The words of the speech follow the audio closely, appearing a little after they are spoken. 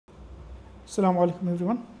আসসালামু আলাইকুম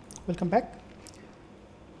everyone, welcome back.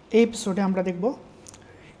 এই এপিসোডে আমরা দেখব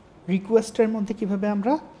রিকোয়েস্টের মধ্যে কিভাবে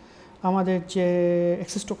আমরা আমাদের যে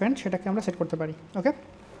অ্যাক্সেস টোকেন সেটাকে আমরা সেট করতে পারি। ওকে,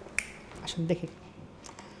 আসেন দেখি।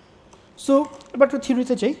 সো এবার একটু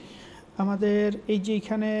থিওরিতে চাই। আমাদের এই যে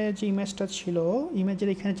এখানে যে ইমেজটা ছিল, ইমেজের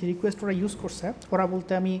এখানে যে রিকোয়েস্ট ওরা ইউজ করছে, ওরা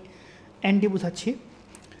বলতে আমি অ্যান্ডি বোঝাচ্ছি।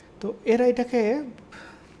 তো এরা এটাকে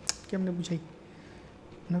কেমনে বুঝাই,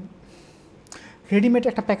 রেডিমেড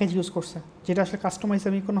একটা প্যাকেজ ইউজ করছে যেটা আসলে কাস্টমাইজ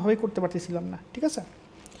আমি কোনোভাবেই করতে পারতেছিলাম না। ঠিক আছে,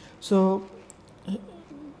 সো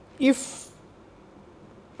ইফ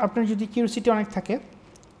আপনার যদি কিউরিওসিটি অনেক থাকে,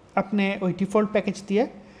 আপনি ওই ডিফল্ট প্যাকেজ দিয়ে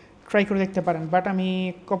ট্রাই করে দেখতে পারেন। বাট আমি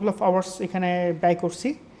কাপল অফ আওয়ার্স এখানে ব্যয় করছি,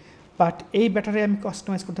 বাট এই ব্যাটারে আমি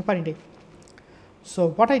কাস্টমাইজ করতে পারি নাই। সো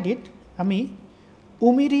হোয়াট আই ডিড, আমি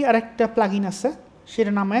উমিরই আরেকটা প্লাগ ইন আছে,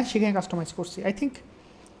 সেটা নামায় সেখানে কাস্টমাইজ করছি। আই থিঙ্ক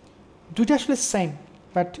দুইটা আসলে সেম,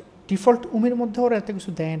 বাট ডিফল্ট উমির মধ্যে ওরা এত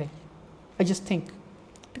কিছু দেয় নেই, আই জাস্ট থিঙ্ক।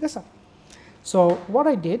 ঠিক আছে, সো হোয়াট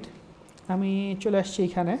আই ডিড, আমি চলে আসছি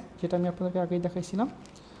এইখানে, যেটা আমি আপনাদেরকে আগেই দেখাইছিলাম।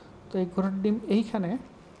 তো এই ঘোড়ার ডিম এইখানে,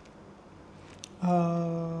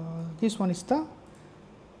 this one is the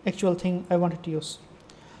actual thing I wanted to use.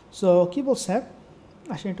 So কী বলছে,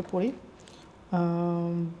 আসেন একটু পড়ি।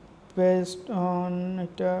 বেসড অন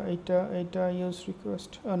এটা use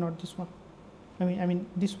request, not this one, I mean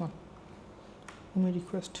this one, Umi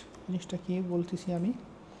request জিনিসটা কি বলতেছি আমি।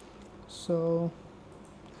 সো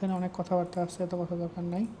এখানে অনেক কথাবার্তা আছে, এত কথা দরকার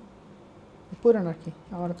নাই, পড়েন আর কি,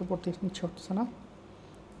 আমার তো পড়তে ইচ্ছে হচ্ছে না।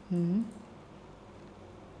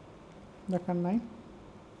 দরকার নাই,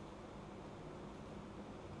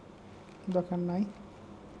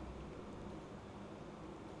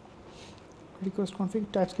 রিকোয়েস্ট কনফিগ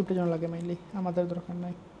টাইপস্ক্রিপ্টের জন্য লাগে মেইনলি, আমাদের দরকার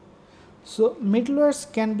নাই। So মিডলওয়্যারস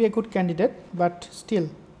can B a good candidate, but still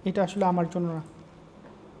এটা আসলে আমার জন্য না।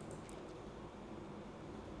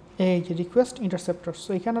 এই যে রিকোয়েস্ট ইন্টারসেপ্টর, সো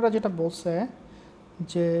এখানে ওরা যেটা বলছে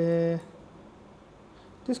যে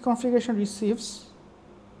this configuration receives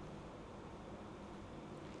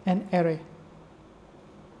an array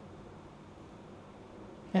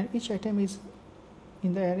and each item is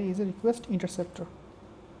in the array is a request interceptor.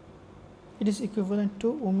 It is equivalent to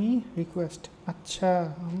umi request. আচ্ছা,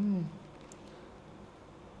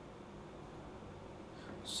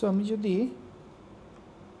 সো আমি যদি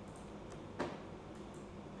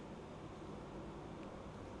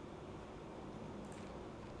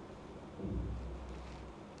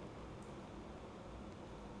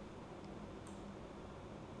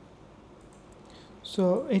সো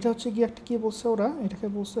এটা হচ্ছে কি একটা কি বলছে ওরা, এটাকে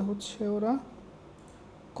বলছে হচ্ছে ওরা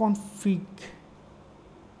কনফিগ।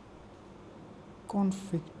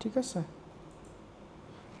 ঠিক আছে,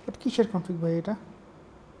 বাট কিসের কনফিগ ভাই এটা,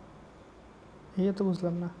 এই তো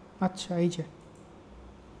বুঝলাম না। আচ্ছা, এই যে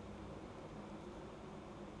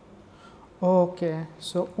ওকে,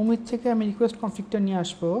 সো উমিদ থেকে আমি রিকোয়েস্ট কনফিগটা নিয়ে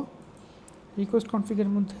আসবো। রিকোয়েস্ট কনফিগের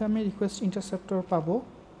মধ্যে আমি রিকোয়েস্ট ইন্টারসেপ্টর পাবো।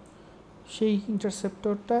 সেই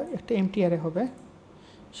ইন্টারসেপ্টরটা একটা এমটি অ্যারে হবে।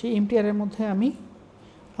 সেই এমটি অ্যারের মধ্যে আমি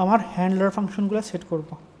আমার হ্যান্ডলার ফাংশনগুলো সেট করব।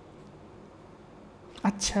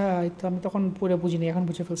 আচ্ছা, এই তো আমি তখন পুরো বুঝিনি, এখন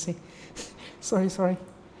বুঝে ফেলছি। সরি।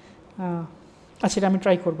 আচ্ছা, এটা আমি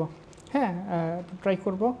ট্রাই করব। হ্যাঁ, ট্রাই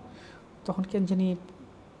করব। তখন কেন জানি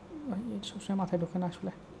সবসময় মাথায় ঢোকে না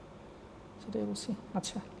আসলে, সেটাই বলছি।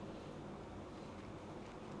 আচ্ছা,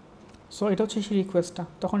 সো এটা হচ্ছে সেই রিকোয়েস্টটা।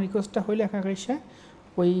 তখন রিকোয়েস্টটা হইলে একা এসে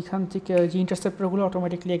ওইখান থেকে যে ইন্টারসেপ্টরগুলো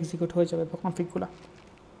অটোমেটিকলি এক্সিকিউট হয়ে যাবে, বা কনফিগগুলো।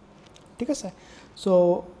 ঠিক আছে, সো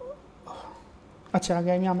আচ্ছা,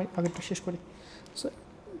 আমি আগেরটা শেষ করি। সো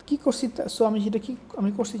কী করছি, সো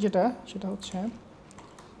আমি করছি সেটা হচ্ছে,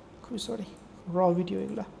 খুবই সরি, র ভিডিও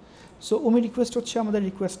এগুলা। সো উমি রিকোয়েস্ট হচ্ছে আমাদের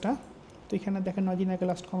রিকোয়েস্টটা। তো এখানে দেখেন 9 দিন আগে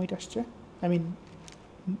লাস্ট কমিট আসছে, আই মিন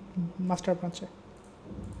মাস্টার ব্রাঞ্চে।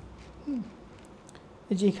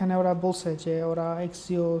 এই যে এখানে ওরা বলছে যে ওরা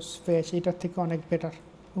এক্সিওস ফেচ এটার থেকে অনেক বেটার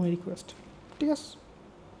উমি রিকোয়েস্ট। ঠিক আছে,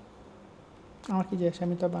 আমার কি যায়,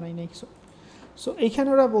 আমি তো বানাই নাই কিছু। সো এইখানে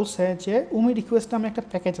ওরা বলছে যে উমি রিকোয়েস্ট নামে একটা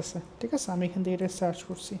প্যাকেজ আছে। ঠিক আছে, আমি এখান থেকে এটা সার্চ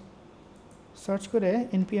করছি, সার্চ করে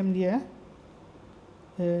npm দিয়ে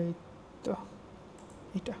এই তো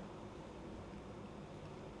এটা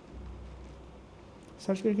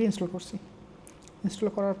সার্চ করে কি ইনস্টল করছি। ইনস্টল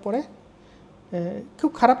করার পরে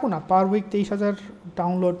খুব খারাপও না, per week 23,000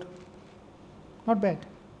 download, not bad.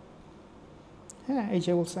 হ্যাঁ, এই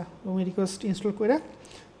যে বলছে উমি রিকোয়েস্ট ইনস্টল করে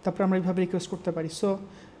তারপরে আমরা এইভাবে রিকোয়েস্ট করতে পারি। সো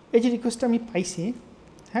এই যে রিকোয়েস্টটা আমি পাইছি,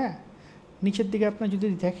 হ্যাঁ, নিচের দিকে আপনি যদি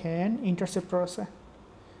দেখেন ইন্টারসেপ্টর আছে,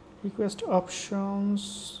 রিকোয়েস্ট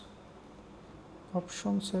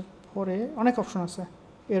অপশনসের পরে অনেক অপশন আছে,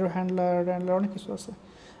 এরো হ্যান্ডলার অনেক কিছু আছে।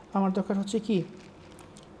 আমার দরকার হচ্ছে কি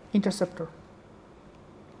ইন্টারসেপ্টর।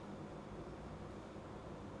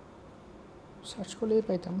 সার্চ করলেই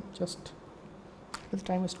পাইতাম, জাস্ট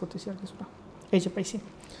টাইম ওয়েস্ট করতেছি আর কিছুটা। এই যে পাইছি।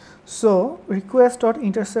 So request dot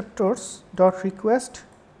ইন্টারসেপ্টরস dot request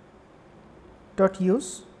dot use,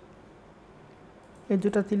 এই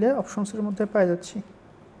দুটা দিলে অপশনসের মধ্যে পাই যাচ্ছি।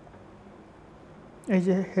 এই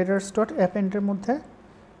যে হেডার্স ডট অ্যাপেন্ডের মধ্যে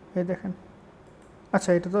এই দেখেন, আচ্ছা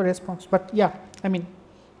এটা তো response, but yeah I mean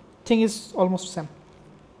thing is almost same.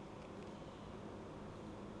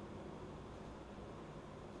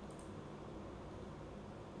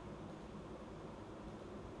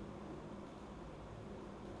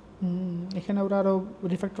 এখানে ওরা আরও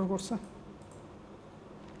রিফ্যাক্টর করছে।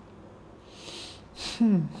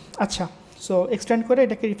 আচ্ছা, সো এক্সটেন্ড করে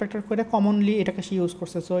এটাকে রিফ্যাক্টর করে কমনলি এটাকে সে ইউজ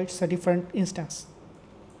করছে, so it's a different instance.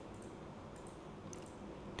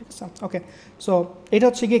 ঠিক আছে, ওকে। সো এটা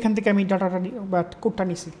হচ্ছে কি এখান থেকে আমি ডাটাটা বা কোডটা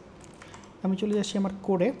নিছি। আমি চলে আসি আমার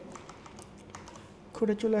কোডে,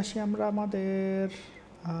 চলে আসি আমরা আমাদের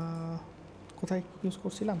কোথায় ইউজ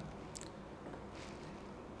করছিলাম,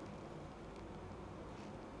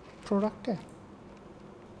 প্রোডাক্টে।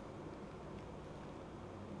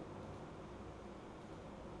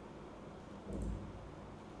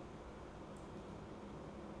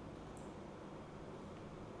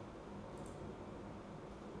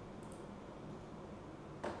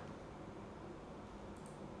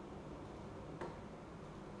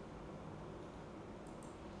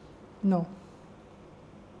 নো,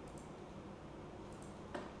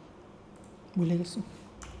 ভুলে গেছি।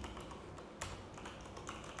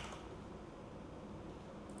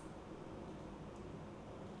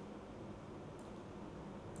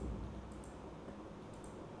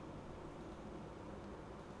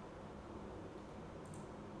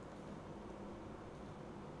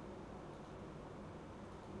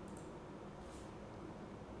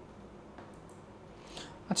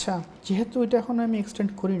 আচ্ছা, যেহেতু এটা এখন আমি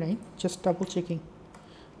এক্সটেন্ড করি নাই, জাস্ট ডাবল চেকিং,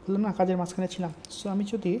 বললাম না কাজের মাঝখানে ছিলাম। সো আমি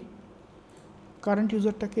যদি কারেন্ট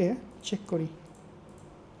ইউজারটাকে চেক করি,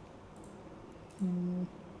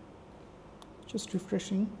 just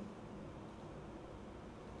refreshing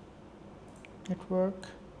network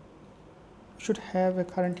should have a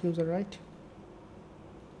current user, right?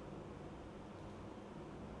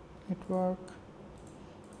 Network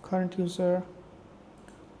current user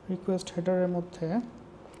request header এর মধ্যে,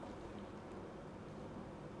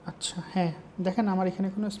 আচ্ছা হ্যাঁ দেখেন আমার এখানে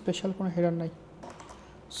কোনো স্পেশাল কোনো হেডার নাই।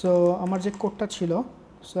 সো আমার যে কোডটা ছিল,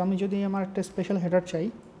 সো আমি যদি আমার একটা স্পেশাল হেডার চাই,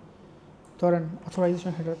 ধরেন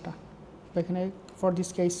অথরাইজেশন হেডারটা, এখানে ফর দিস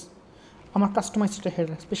কেস আমার কাস্টমাইজড একটা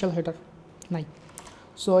হেডার, স্পেশাল হেডার নাই।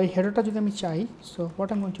 সো এই হেডারটা যদি আমি চাই, so what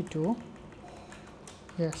I am going to do,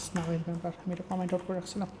 yes now I remember, আমি এটা কমেন্ট আউট করে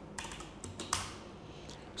রাখছিলাম।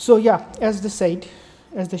 So yeah, as the side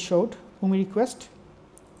as the showed Umi request,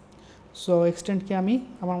 so এক্সটেন্ডকে আমি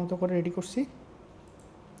আমার মতো করে রেডি করছি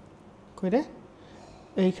করে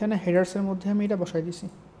এইখানে হেডার্সের মধ্যে আমি এটা বসাই দিছি।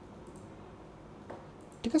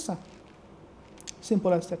 ঠিক আছে,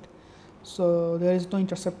 simple as that. So there is no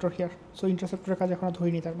interceptor here. So ইন্টারসেপ্টরের কাজ এখনও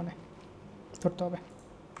ধরিনি, তার মানে ধরতে হবে।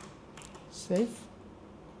 সেভ,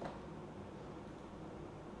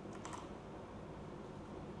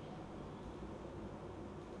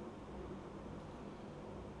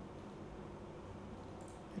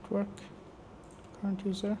 নেটওয়ার্ক কারেন্ট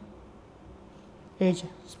ইউজার, এই যে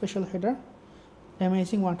স্পেশাল হেডার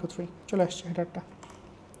অ্যামেজিং 1 2 3 চলে আসছে হেডারটা।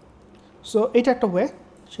 সো এটা একটা ওয়ে,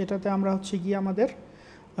 সেটাতে আমরা হচ্ছে গিয়ে আমাদের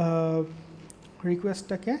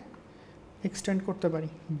রিকোয়েস্টটাকে এক্সটেন্ড করতে পারি,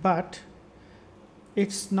 but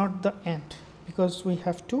it's not the end, because we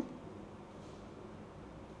have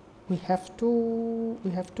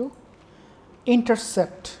to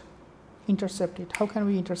intercept it. How can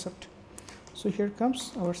we intercept? So here comes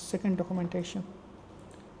our second documentation.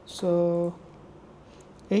 So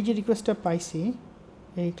এই যে রিকোয়েস্টটা পাইছি,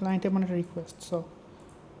 এই ক্লায়েন্টে মানে request, so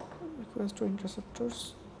request to interceptors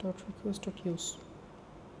dot request dot use,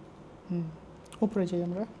 উপরে যাই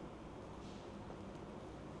আমরা।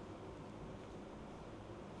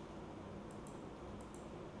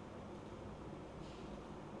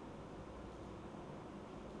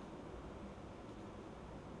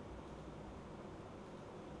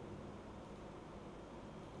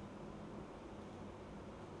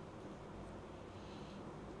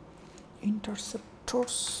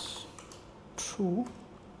 Interceptors true,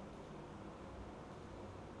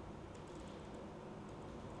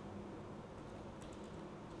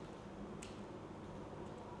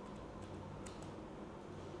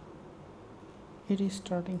 it is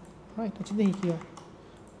starting, right? আচ্ছা দেখি কি হয়,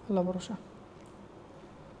 আল্লাহ ভরসা,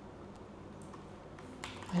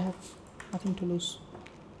 I have nothing to lose.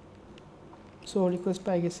 So request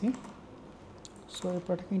পাই গেছি, সো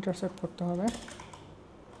এরপর এটাকে ইন্টারসেপ্ট করতে হবে।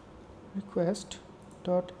 request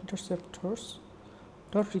dot interceptors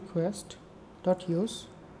dot request dot use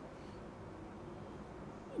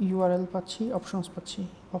URL পাচ্ছি, অপশনস পাচ্ছি।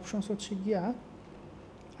 অপশনস হচ্ছে গিয়া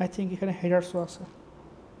আই থিঙ্ক এখানে হেডার্সও আছে।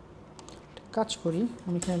 কাজ করি,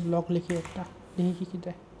 আমি এখানে লগ লিখি একটা, দেখি কী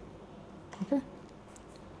দেয়। ওকে,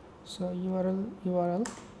 সো ইউআরএল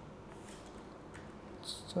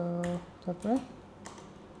তারপরে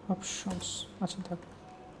অপশনস। আচ্ছা থাক,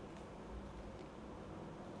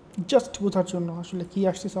 জাস্ট বোঝার জন্য আসলে কী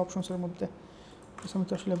আসতেছে অপশনসের মধ্যে, আমি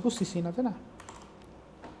তো আসলে বুঝতেছি না, তাই না?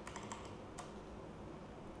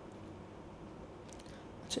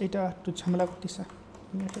 আচ্ছা, এটা একটু ঝামেলা করতেছে।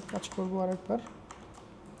 আমি একটা কাজ করবো, আরেকবার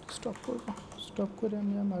স্টপ করব, স্টপ করে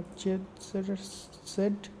আমি আমার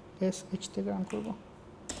ZSH থেকে রান করবো,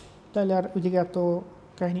 তাহলে আর ওইদিকে এত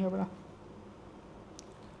কাহিনী হবে না।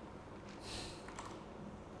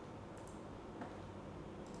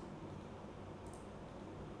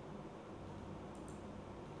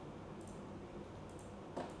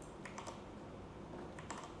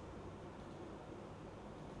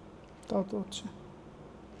 তাও তো হচ্ছে।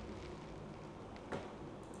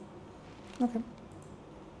 ওকে,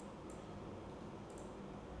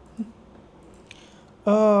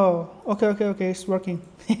 ওকে ওকে ওকে, ইটস ওয়ার্কিং।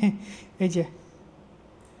 এই যে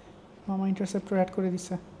মামা ইন্টারসেপ্টর অ্যাড করে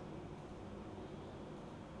দিচ্ছে।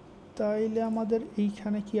 তাইলে আমাদের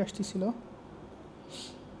এইখানে কি আসতেছিল?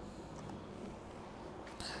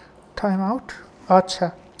 Time out. আচ্ছা,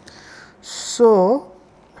 সো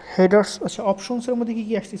হেডার্স, আচ্ছা অপশনসের মধ্যে কী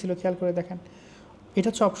কী আসতেছিল খেয়াল করে দেখেন। এটা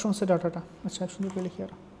হচ্ছে অপশনসের ডাটাটা। আচ্ছা, সুন্দর করে লিখি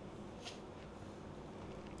আর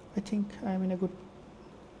I think I am in a good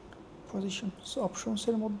position. So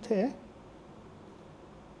অপশনসের মধ্যে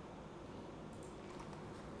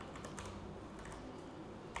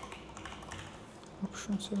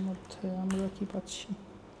আমরা কি পাচ্ছি?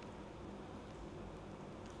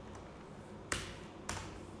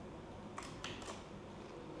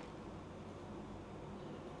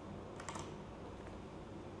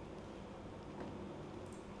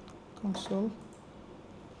 console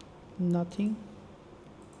nothing,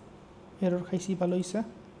 এরর খাইছি, ভালো হইছে।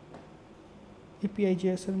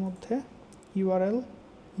 API.js এর মধ্যে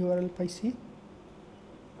URL পাইছি।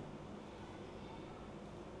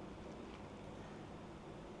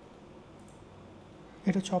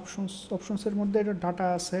 এটা হচ্ছে অপশনসের মধ্যে এটা ডাটা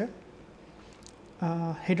আছে,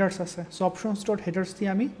 হেডার্স আছে। সো অপশনস ডট হেডার্স দিয়ে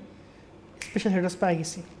আমি স্পেশাল হেডার্স পাই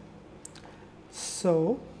গেছি। So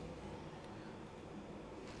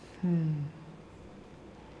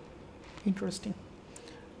interesting,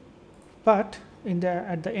 but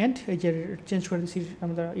at the end এই যে চেঞ্জ করে দিচ্ছি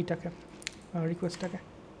আমরা এটাকে, রিকোয়েস্টটাকে,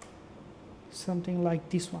 সামথিং লাইক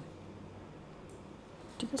দিস ওয়ান।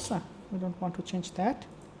 ঠিক আছে, we don't want to change that.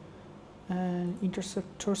 And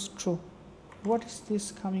interceptors true. What is this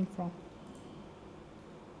coming from?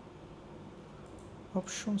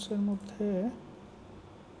 Options এর মধ্যে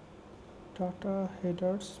data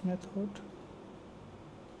headers method,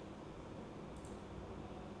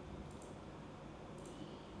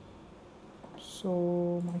 so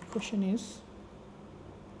my question is,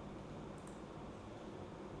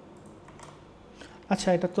 আচ্ছা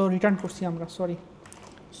এটা তো রিটার্ন করছি আমরা, sorry.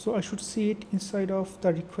 So I should see it inside of the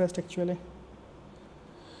request actually.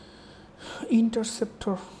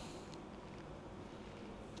 Interceptor,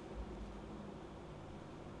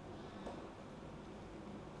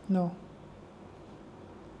 no,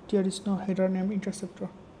 there is no header name interceptor.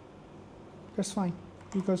 That's fine,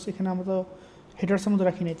 because এখানে আমরা তো হেডার্সের মধ্যে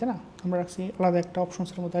রাখি নাই, তাই না? আমরা রাখছি আলাদা একটা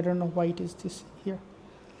অপশনসের মধ্যে। I don't know why it is this here.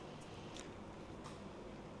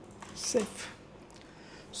 Safe.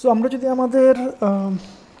 So আমরা যদি আমাদের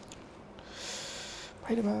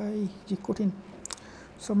ভাই যে কঠিন,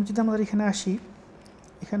 সো আমি যদি আমাদের এখানে আসি,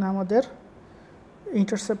 এখানে আমাদের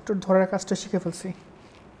ইন্টারসেপ্টর ধরার কাজটা শিখে ফেলছি।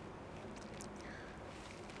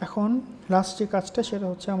 এখন লাস্ট যে কাজটা সেটা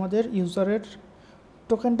হচ্ছে আমাদের ইউজারের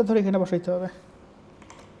টোকেনটা ধরে এখানে বসাইতে হবে।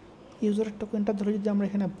 ইউজারের টোকেনটা ধরে যদি আমরা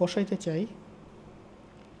এখানে বসাইতে চাই,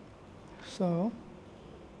 সো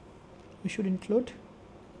উই শুড ইনক্লুড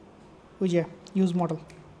ওই যে ইউজ মডেল,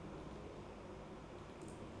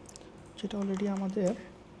 যেটা অলরেডি আমাদের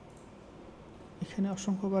এখানে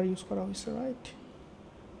অসংখ্যবার ইউজ করা হয়েছে, রাইট?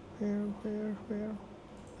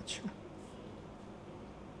 আচ্ছা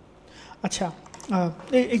আচ্ছা,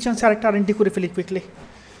 এই চান্সে আরেকটা আরএনডি করে ফেলি কুইকলি।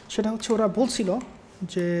 সেটা হচ্ছে ওরা বলছিল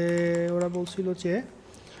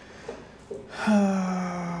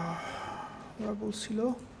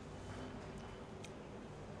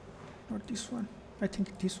not this one, I think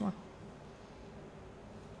this one,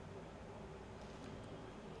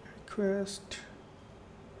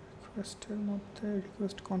 রিকোয়েস্টের মধ্যে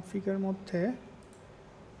রিকোয়েস্ট কনফিগের মধ্যে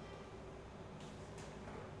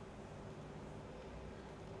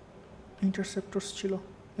ইন্টারসেপ্টরস ছিল,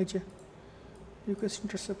 এই যে রিকোয়েস্ট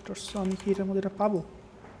ইন্টারসেপ্টরস। সো আমি কি এটার মধ্যে এটা পাবো?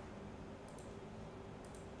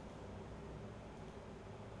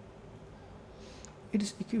 It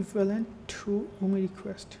is equivalent to UMI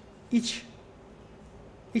request.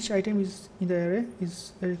 Each item is in the array is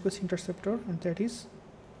a request interceptor, and that is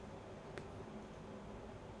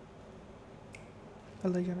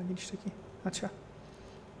আল্লাহ জানা জিনিসটা কি। আচ্ছা,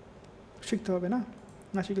 শিখতে হবে না,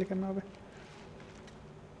 না শিখলে কেন হবে?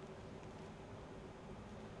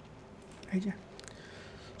 এই যে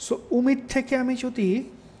সো উমিদ থেকে আমি যদি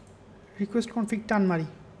রিকোয়েস্ট কনফিগ টান মারি,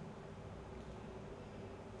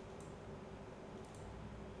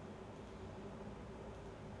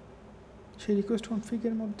 সেই রিকোয়েস্ট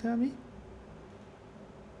কনফিগের মধ্যে আমি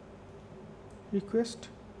রিকোয়েস্ট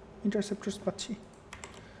ইন্টারসেপ্টরস পাচ্ছি।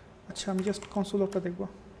 আচ্ছা, আমি জাস্ট কনসোল লগটা দেখব।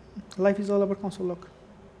 Life is all about console log,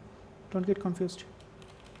 don't get confused.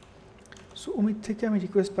 So Umid থেকে আমি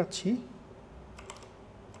রিকোয়েস্ট পাচ্ছি,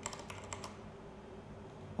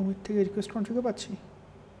 উমিদ থেকে রিকোয়েস্ট কনফিগও পাচ্ছি।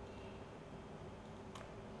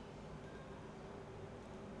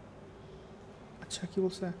 আচ্ছা, কি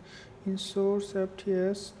বলছে? In source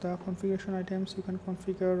FTS, the configuration items you can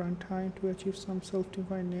configure runtime to achieve some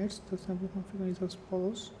self-defined needs. The sample configuration is as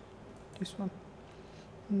follows. This one.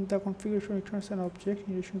 The configuration returns an object in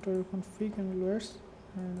relation to your config and layers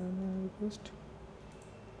and request.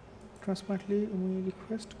 Transparently, we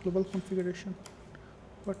request global configuration.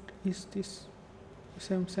 What is this?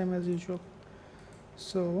 Same as usual.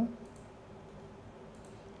 So,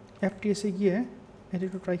 FTS e গিয়ে এটা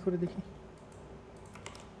একটু try করে দেখি।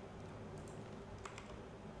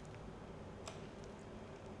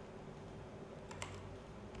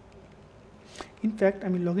 In fact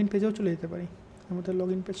আমি log in পেজেও চলে যেতে পারি। আমাদের লগ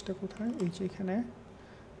ইন পেজটা কোথায়? এই যে এখানে।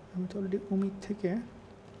 আমি তো অলরেডি উমিদ থেকে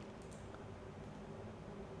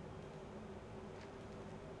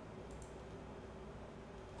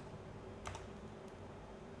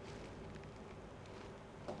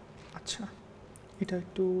আচ্ছা, এটা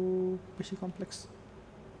একটু বেশি কমপ্লেক্স।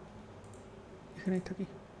 এখানেই থাকি।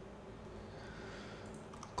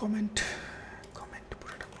 কমেন্ট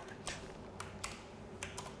পুরোটা কমেন্ট।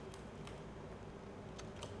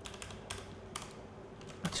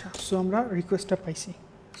 আচ্ছা, সো আমরা রিকোয়েস্টটা পাইছি।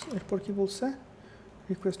 সো এরপর কি বলছে?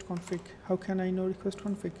 Request config. How can I know request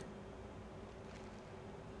config?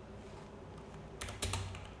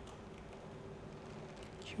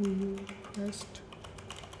 request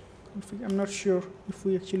config. I'm not sure if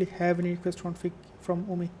we actually have any request config from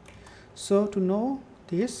UMI. So to know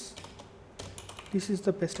this is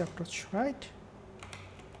the best approach, right?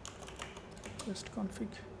 Request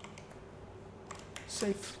config.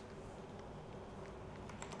 Save.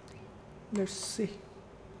 Let's see.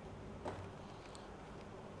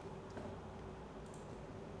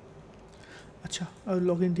 আচ্ছা, আর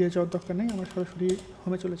log in দিয়ে যাওয়ার দরকার নেই, আমরা সরাসরি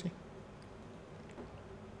হোমে চলে যাই।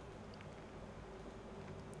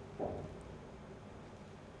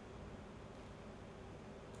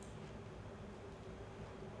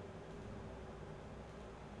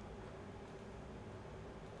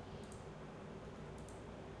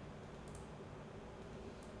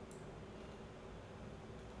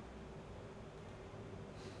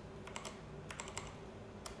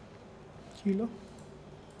 কি হলো?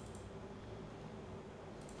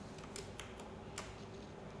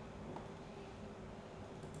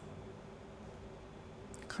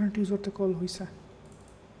 কারেন্ট ইউজারতে কল হয়েছে,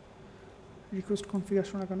 রিকোয়েস্ট কনফিগ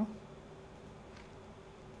আসলো না কেন?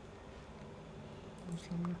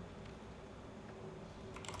 বুঝলাম না।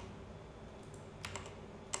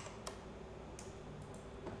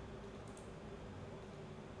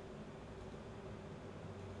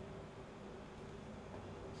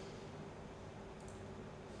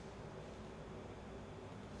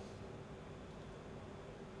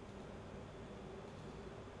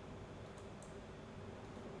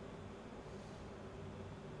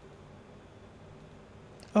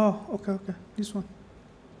 Oh, okay, this one.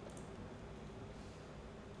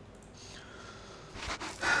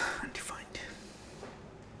 Undefined.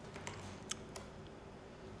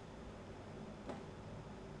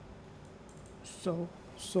 So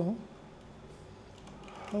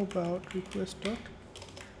how about request dot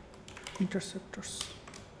interceptors?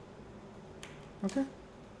 Okay.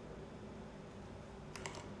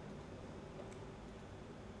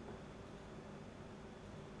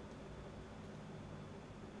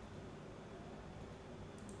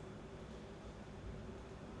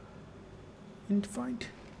 Undefined.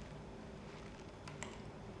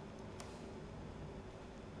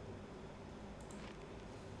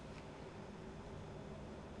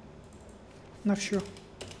 Not sure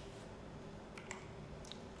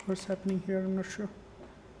what's happening here. I'm not sure.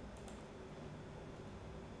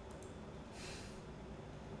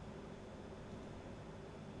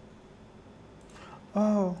 ও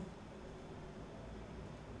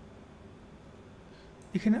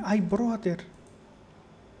এখানে আই বড় হাতের,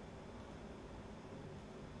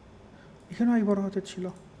 এখানে আই বড় হাতের ছিল,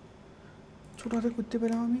 ছোট হাতে করতে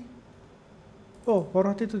পেলাম আমি। ও বড়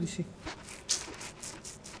হাতে তো দিছি।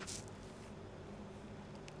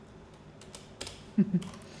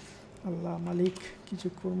 আল্লাহ মালিক, কিছু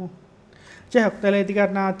করবো। যাই হোক, তাহলে এদিকে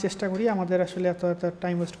আর না চেষ্টা করি, আমাদের আসলে এত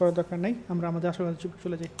টাইম ওয়েস্ট করার দরকার নেই, আমরা আমাদের আসলে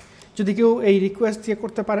চলে যাই। যদি কেউ এই রিকোয়েস্ট দিয়ে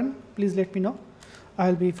করতে পারেন, please let me no, I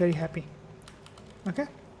will be very happy. Okay,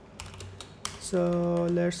 so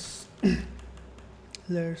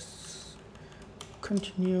let's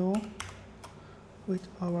continue with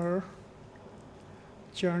our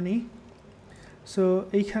journey. So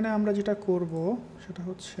এইখানে আমরা যেটা করব সেটা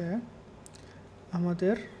হচ্ছে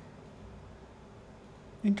আমাদের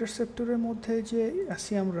ইন্টারসেপ্টরের মধ্যে যে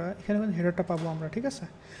আসি আমরা, এখানে হেডারটা পাবো আমরা, ঠিক আছে।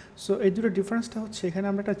 সো এই দুটো ডিফারেন্সটা হচ্ছে এখানে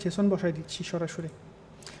আমরা একটা জেসন বসাই দিচ্ছি সরাসরি,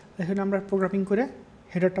 এখানে আমরা প্রোগ্রামিং করে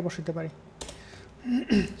হেডারটা বসাতে পারি।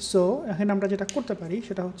 সো এখানে আমরা যেটা করতে পারি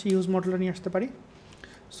সেটা হচ্ছে ইউজ মডেলটা নিয়ে আসতে পারি।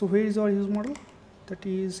 So where is our use model? That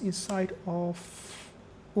is inside of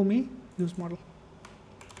umi use model,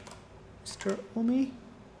 Mr. umi.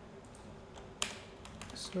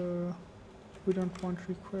 So we don't want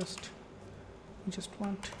request, we just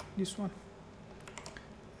want this one.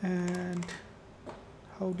 And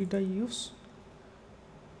how did I use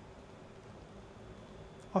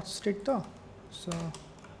auth state though? So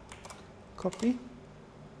copy.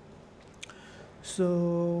 So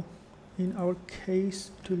in our case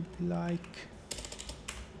it will be like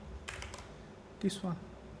this one.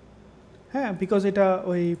 হ্যাঁ, because এটা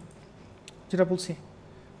ওই যেটা বলছি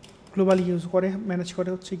globally use করে, manage করে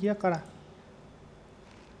হচ্ছে গিয়া কারা,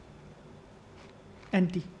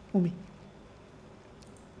 অ্যান্টি উমি।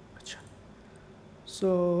 আচ্ছা, সো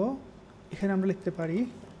এখানে আমরা লিখতে পারি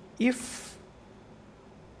ইফ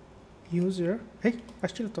ইউজার, হেই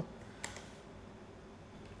আসছিল তো,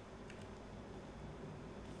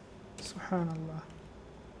 সুবহানাল্লাহ,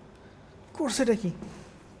 কোর্স এটা কি,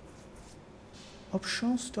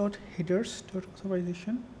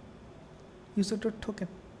 options.headers.authorization user.token.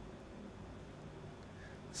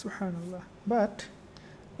 Subhanallah. But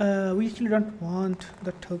we actually don't want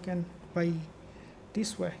the token by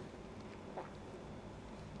this way.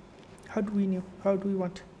 How do we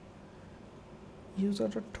want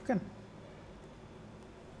user.token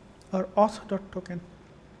or auth.token?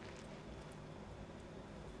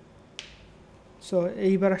 So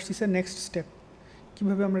এইবার আসছে নেক্সট স্টেপ,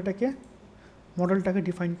 কিভাবে আমরা এটাকে মডেলটাকে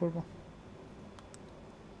ডিফাইন করব।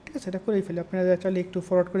 ঠিক আছে, এটা করেই ফেলি, আপনারা চাইলে একটু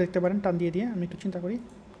ফরওয়ার্ড করে দেখতে পারেন, টান দিয়ে আমি একটু চিন্তা করি,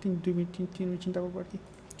 3 মিনিট চিন্তা করবো আর কি।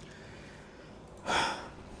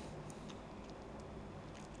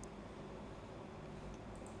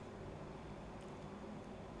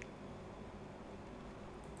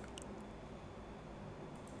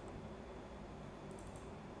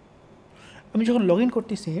 আমি যখন লগ ইন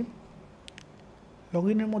করতেছি, লগ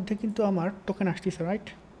ইনের মধ্যে কিন্তু আমার টোকেন আসতেছে, রাইট?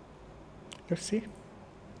 Let's see.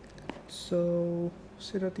 সো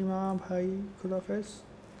সিরাতিমা ভাই, খুদাফেজ,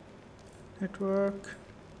 নেটওয়ার্ক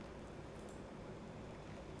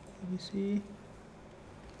এবিসি।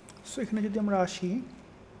 সো এখানে যদি আমরা আসি,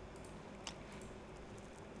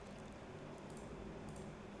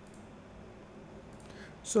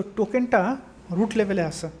 সো টোকেনটা রুট লেভেলে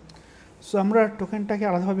আছে। সো আমরা টোকেনটাকে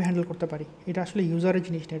আলাদাভাবে হ্যান্ডেল করতে পারি, এটা আসলে ইউজারের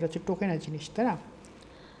জিনিস না, এটা হচ্ছে টোকেনের জিনিস, তাই না?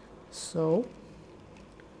 So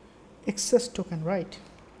access token, right?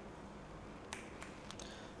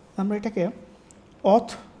 আমরা এটাকে অথ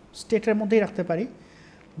স্টেটের মধ্যেই রাখতে পারি,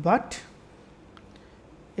 বাট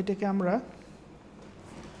এটাকে আমরা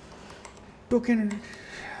টোকেনের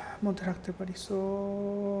মধ্যে রাখতে পারি। So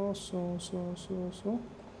so so so so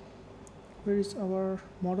where is our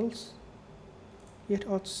models, yet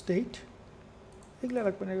auth state, এগুলো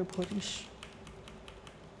লাগবে না, ভরিস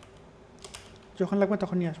যখন লাগবে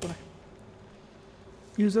তখন নিয়ে আসবো না।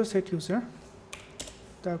 ইউজার সেট ইউজার,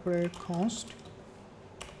 তারপরে const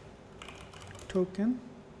টোকেন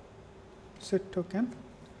সেট টোকেন।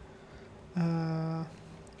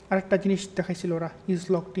 আরেকটা জিনিস দেখাইছিল ওরা, is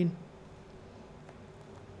logged in.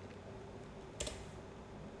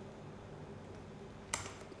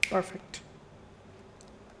 Perfect.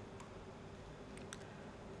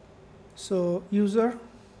 So user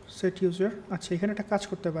set user. আচ্ছা, এখানে একটা কাজ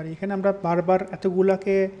করতে পারি, এখানে আমরা বারবার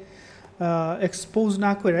এতগুলাকে এক্সপোজ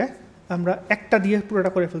না করে আমরা একটা দিয়ে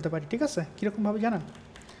পুরোটা করে ফেলতে পারি, ঠিক আছে? কীরকমভাবে জানান?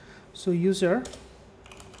 So user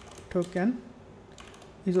token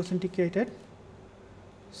is authenticated,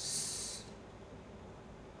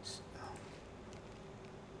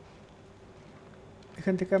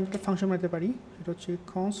 এখান থেকে আমরা একটা ফাংশন বানাতে পারি, এটা হচ্ছে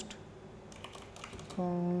const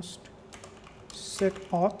const set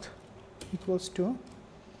auth equals to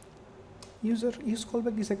user use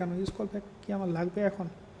callback দিছে কেন use callback কি আমার লাগবে এখন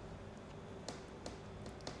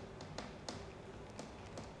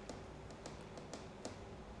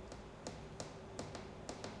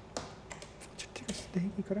ঠিক আছে দেখি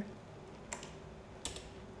কি করে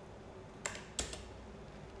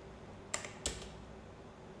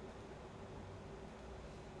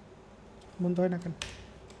বন্ধ হয় না কেন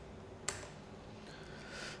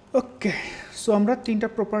ওকে সো আমরা তিনটা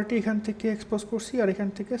প্রপার্টি এখান থেকে এক্সপোজ করছি আর এখান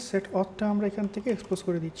থেকে সেট অথটা আমরা এখান থেকে এক্সপোজ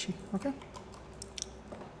করে দিচ্ছি ওকে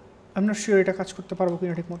আমি নট শিওর এটা কাজ করতে পারবো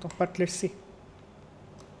কিনা ঠিক মতো বাট লেটস সি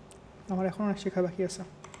আমার এখন অনেক শেখা বাকি আছে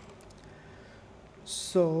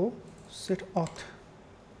সো সেট অথ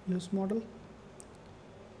ইউজ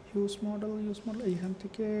মডেল এইখান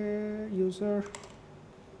থেকে ইউজার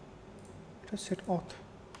এটা সেট অথ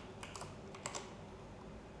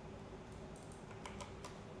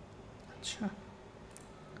আচ্ছা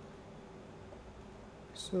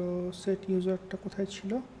সো সেট ইউজারটা কোথায়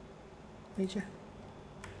ছিল এই যে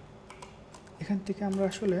এখান থেকে আমরা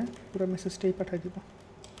আসলে পুরো মেসেজটাই পাঠিয়ে দিব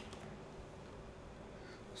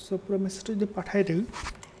সো পুরো মেসেজটা যদি পাঠিয়ে দিই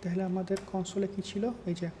তাহলে আমাদের কনসোলে কি ছিল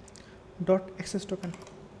এই যে ডট অ্যাক্সেস টোকেন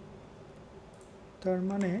তার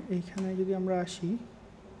মানে এইখানে যদি আমরা আসি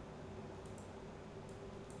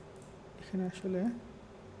এখানে আসলে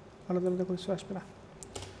আলাদা আলাদা কিছু আসবে না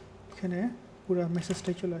এখানে পুরো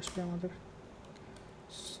মেসেজটাই চলে আসবে আমাদের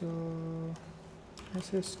so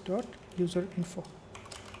message dot user info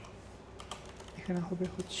এখানে হবে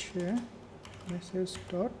হচ্ছে মেসেজ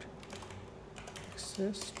ডট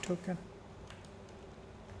অ্যাক্সেস টোকেন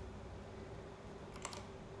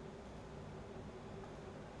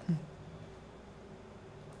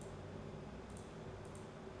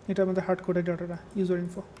এটা আমাদের হার্ড কোডের ডাটাটা user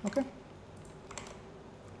info okay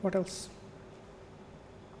what else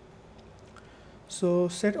so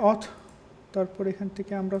set অথ তারপর এখান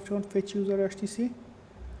থেকে আমরা যখন ফেচ ইউজারে আসতেছি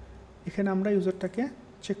এখানে আমরা ইউজারটাকে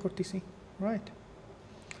চেক করতেছি রাইট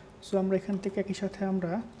সো আমরা এখান থেকে একই সাথে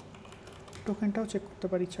আমরা টোকেনটাও চেক করতে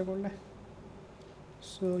পারি ইচ্ছা করলে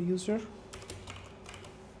সো ইউজার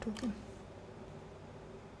টোকেন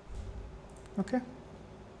ওকে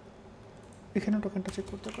এখানে টোকেনটা চেক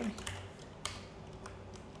করতে পারি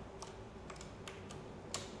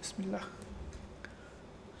বিসমিল্লাহ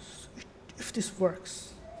if this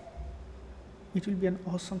works it will be an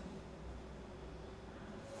awesome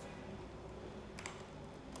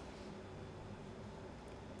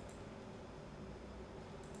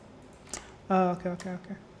okay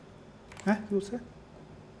হ্যাঁ কি বলছে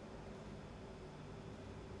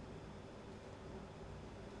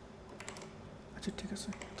আচ্ছা ঠিক আছে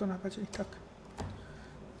তো না কাজেই থাক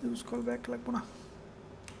ইউজ কল ব্যাক লাগবো না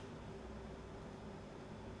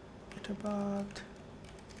এটা বাদ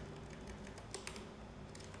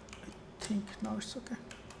I think now it's okay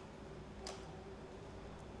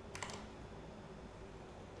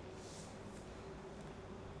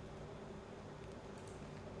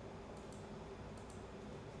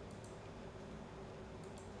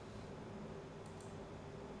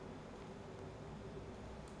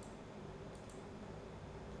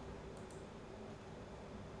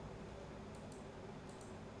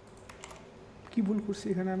কি ভুল করছি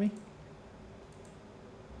এখানে আমি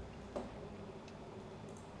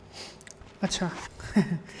আচ্ছা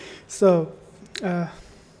সো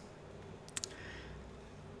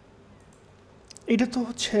এটা তো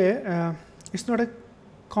হচ্ছে it's not a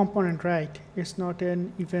component right it's not an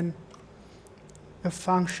even a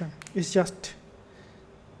function it's just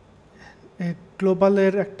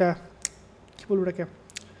গ্লোবালের একটা কী বলবো এটাকে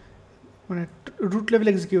মানে রুট লেভেল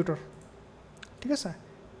এক্সিকিউটর ঠিক আছে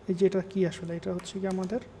এই যে এটা কি আসলে এটা হচ্ছে কি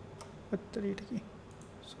আমাদের এটা কি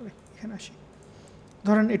সরি এখানে আসি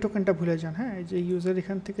ধরেন এই টোকেনটা ভুলে যান হ্যাঁ এই যে ইউজার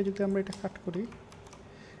এখান থেকে যদি আমরা এটা কাট করি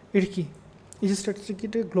এটা কি এই যে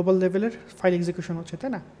স্ট্র্যাটেজিতে গ্লোবাল লেভেলের ফাইল এক্সিকিউশন হচ্ছে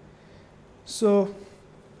তাই না সো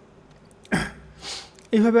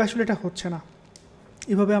এইভাবে আসলে এটা হচ্ছে না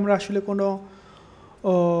এইভাবে আমরা আসলে কোনো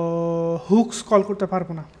হুকস কল করতে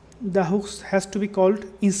পারবো না the hooks has to be called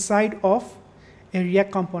inside of A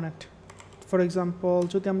react component for example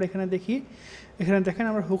যদি আমরা এখানে দেখি এখানে দেখেন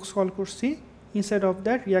আমরা হুকস কল করছি inside of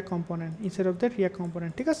that react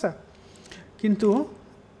component ঠিক আছে কিন্তু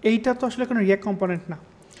এইটা তো আসলে কোনো রিয়াক্ট কম্পোনেন্ট না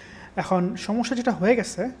এখন সমস্যা যেটা হয়ে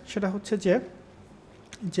গেছে সেটা হচ্ছে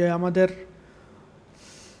যে আমাদের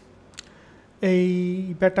এই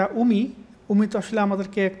বেটা উমি তো আসলে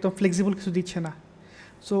আমাদেরকে একদম ফ্লেক্সিবল কিছু দিচ্ছে না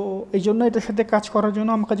সো এই জন্য এটার সাথে কাজ করার জন্য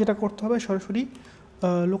আমাকে যেটা করতে হবে সরাসরি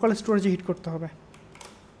লোকাল স্টোরেজে হিট করতে হবে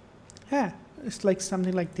হ্যাঁ it's like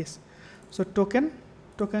something like this so token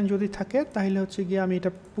token যদি থাকে তাহলে হচ্ছে গিয়ে আমি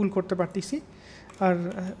এটা পুল করতে পারতেছি। আর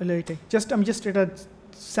এইটাই আমি জাস্ট এটা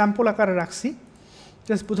স্যাম্পল আকারে রাখছি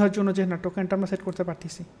জাস্ট বোঝার জন্য যে না টোকেনটা আমরা সেট করতে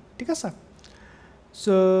পারতেছি, ঠিক আছে।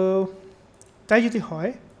 সো তাই যদি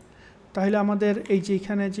হয় তাহলে আমাদের এই যে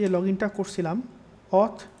এখানে যে লগ ইনটা করছিলাম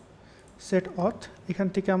অথ সেট অথ, এখান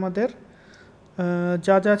থেকে আমাদের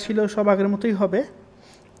যা যা ছিল সব আগের মতোই হবে।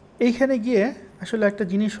 এইখানে গিয়ে আসলে একটা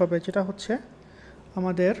জিনিস হবে যেটা হচ্ছে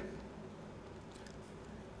আমাদের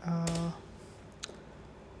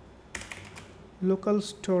local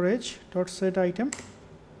storage dot set item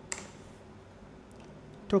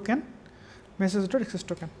token message dot access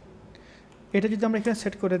token, এটা যদি আমরা এখানে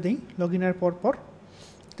সেট করে দিই লগ ইনের পর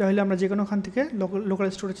তাহলে আমরা যে কোনোখান থেকে লোকাল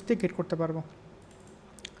স্টোরেজ থেকে গেট করতে পারবো,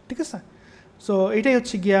 ঠিক আছে। সো এটাই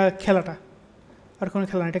হচ্ছে গিয়া খেলাটা, আর কোনো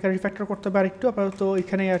খেলা না। এটাকে রিফ্যাক্টর করতে হবে আর একটু আপাতত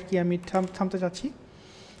এখানে আর কি আমি থামতে চাচ্ছি।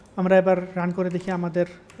 আমরা এবার রান করে দেখি আমাদের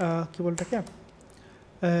কী বলটাকে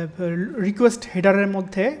রিকোয়েস্ট হেডারের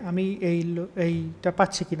মধ্যে আমি এইটা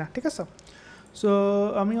পাচ্ছি কি না, ঠিক আছে। সো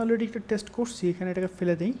আমি অলরেডি একটা টেস্ট করছি, এখানে এটাকে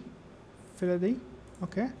ফেলে দিই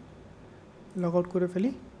ওকে, লগ আউট করে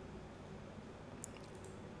ফেলি,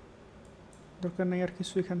 দরকার নেই আর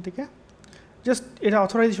কিছু এখান থেকে। জাস্ট এটা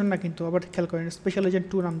অথরাইজেশন না কিন্তু, আবার খেয়াল করেন স্পেশাল এজেন্ট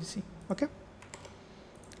 2 নাম দিছি, ওকে।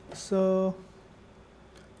 So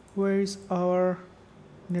where is our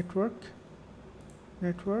network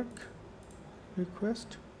request,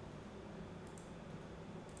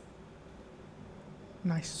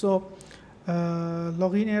 nice. So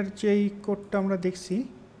log ইনের যেই কোডটা আমরা দেখছি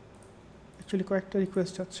অ্যাকচুয়ালি কয়েকটা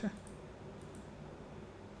রিকোয়েস্ট আছে,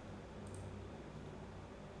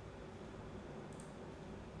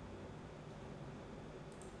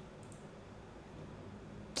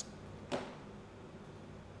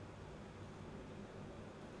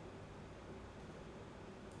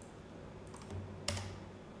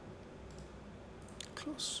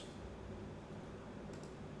 ক্লোজ।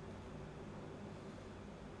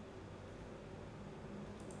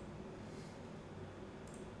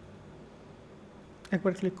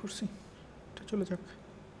 একবার ক্লিক করছি, এটা চলে যাক।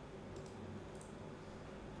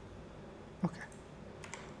 ওকে,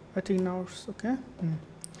 I think now it's okay.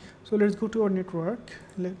 So let's go to our network.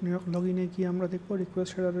 Log ইনে গিয়ে আমরা দেখবো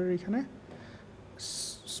রিকোয়েস্ট হেডারের এখানে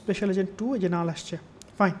স্পেশাল এজেন্ট 2 এই যে নাল আসছে,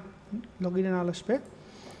 ফাইন। লগ ইনে নাল আসবে,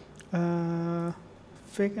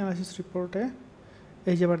 ফেক অ্যানালিসিস রিপোর্টে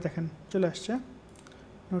এই যে এবার দেখেন চলে আসছে,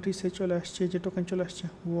 নোটিসে চলে আসছে, যে টোকেন চলে আসছে,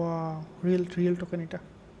 ওয়াও রিয়েল টোকেন এটা।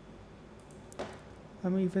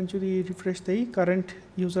 আমি ইভেন যদি রিফ্রেশ দিই কারেন্ট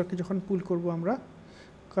ইউজারকে যখন পুল করব আমরা,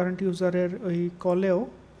 কারেন্ট ইউজারের ওই কলেও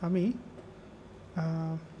আমি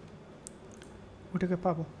ওটাকে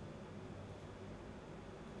পাবো।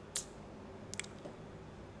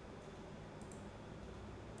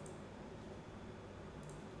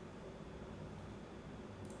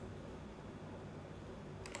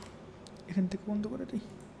 এখান থেকে বন্ধ করে দিই।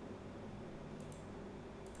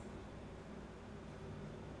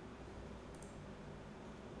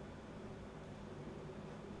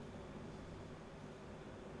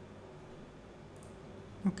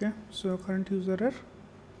 ওকে, সো কারেন্ট ইউজারের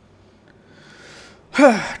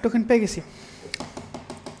টোকেন পেয়ে গেছি।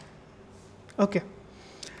 ওকে,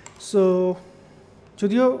 সো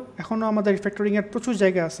যদিও এখনও আমাদের রিফ্যাক্টরিংয়ের প্রচুর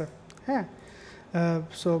জায়গা আছে, হ্যাঁ।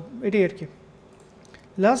 সো এটাই আর কি।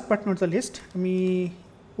 Last but not the list, আমি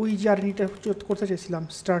ওই জার্নিটা করতে চাইছিলাম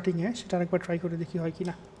স্টার্টিংয়ে, সেটা আরেকবার ট্রাই করে দেখি হয় কি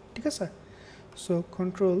না, ঠিক আছে। সো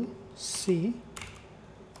কন্ট্রোল সি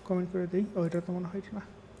কমেন্ট করে দিই, ও এটা তো মনে হয় না,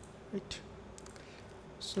 রাইট।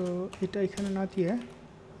 সো এটা এখানে না দিয়ে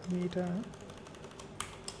আমি এটা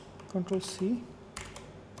কন্ট্রোল সি,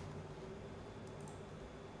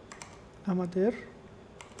 আমাদের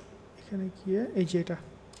এখানে গিয়ে এই যে এটা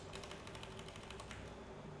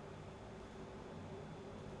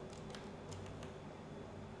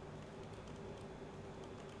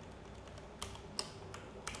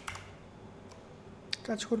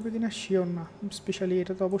কাজ করবে কিনা শিওর না, স্পেশালি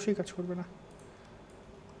এটা তো অবশ্যই কাজ করবে না।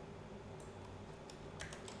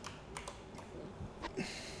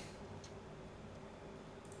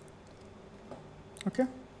 ওকে,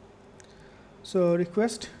 সো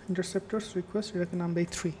রিকোয়েস্ট ইন্টারসেপ্টরস রিকোয়েস্ট, এটাকে নাম দেই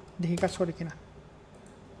 3, দেখি কাজ করে কিনা।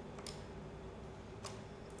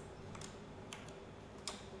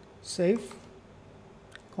 Save,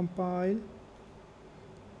 compile,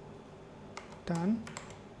 done.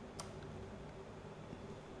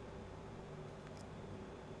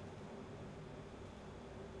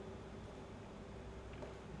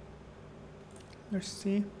 Let's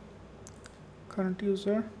see current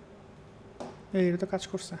user, এই এটা তো কাজ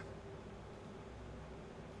করছে।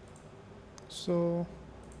 So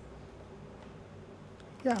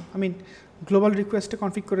yeah I mean global রিকোয়েস্টে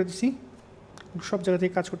কনফিগ করে দিছি, সব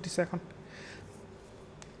জায়গাতেই কাজ করতেছে এখন।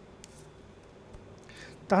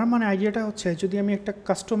 তার মানে আইডিয়াটা হচ্ছে যদি আমি একটা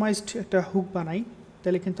কাস্টমাইজড একটা হুক বানাই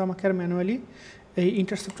তাহলে কিন্তু আমাকে আর ম্যানুয়ালি এই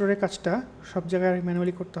ইন্টারসেপ্টরের কাজটা সব জায়গায়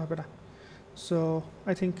ম্যানুয়ালি করতে হবে না। So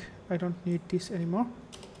I think I don't need this anymore.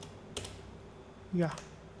 Yeah,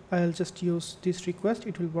 I'll just use this request,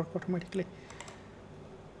 it will work automatically.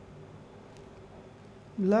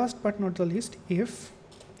 Last but not the least, if,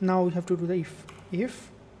 now we have to do the if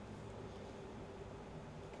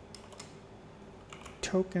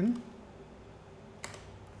token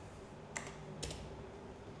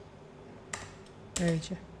এই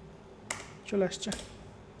যে চলে আসছে,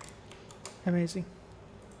 amazing.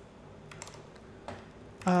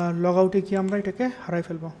 আর log আউটে গিয়ে আমরা এটাকে হারাই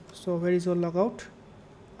ফেলবো। So where is or log out,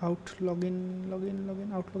 out log in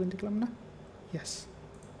out log in দেখলাম না, ইয়েস।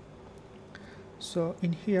 সো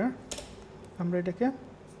ইন হিয়ার আমরা এটাকে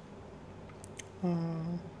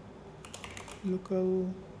লোকাল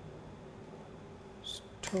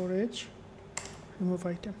স্টোরেজ রিমুভ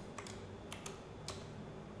আইটেম,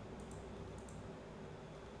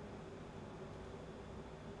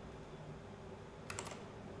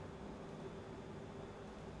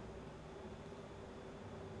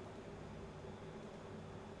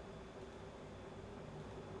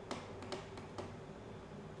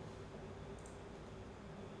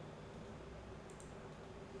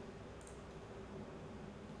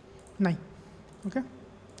 নাই। ওকে,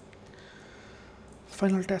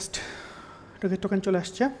 ফাইনাল টেস্ট, এটাকে টোকেন চলে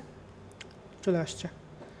আসছে।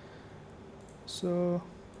 সো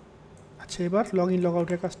আচ্ছা, এবার লগ ইন লগ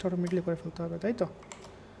আউটের কাজটা অটোমেটিকলি করে ফেলতে হবে, তাই তো?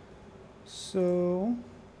 সো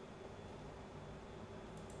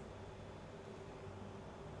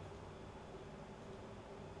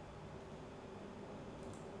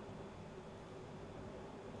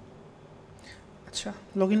আচ্ছা,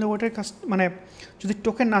 লগ ইন লগ আউটের কাজ মানে যদি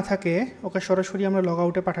টোকেন না থাকে ওকে সরাসরি আমরা লগ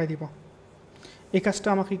আউটে পাঠিয়ে দিব। এই কাজটা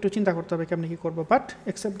আমাকে একটু চিন্তা করতে হবে কেমনি কী করবো, but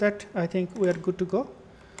except that I think we are good to go.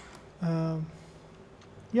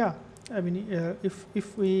 Yeah, I mean if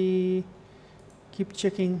we keep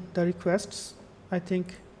checking the requests, I think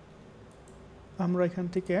আমরা এখান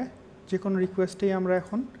থেকে যে কোনো রিকোয়েস্টেই আমরা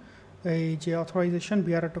এখন এই যে অথরাইজেশন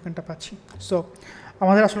বিআরআর টোকেনটা পাচ্ছি। সো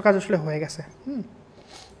আমাদের আসল কাজ আসলে হয়ে গেছে।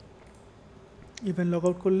 ইভেন লগ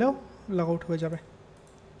আউট করলেও লগ আউট হয়ে যাবে।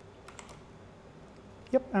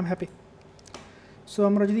 ইয়েপ, আই এম হ্যাপি। সো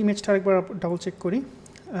আমরা যদি ইমেজটা আরেকবার ডাবল চেক করি,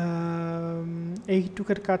 এই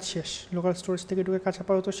টুকের কাজ শেষ, লোকাল স্টোরেজ থেকে টুকের কাজ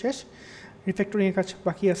আপাতত শেষ, রিফ্যাক্টরিংয়ের কাজ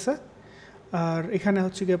বাকি আছে। আর এখানে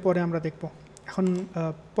হচ্ছে গিয়ে পরে আমরা দেখব। এখন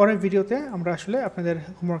পরের ভিডিওতে আমরা আসলে আপনাদের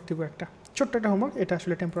হোমওয়ার্ক দেবো, একটা ছোট্ট একটা হোমওয়ার্ক, এটা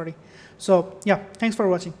আসলে temporary. So yeah, thanks for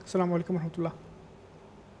watching. আসসালামু আলাইকুম রহমতুল্লাহ।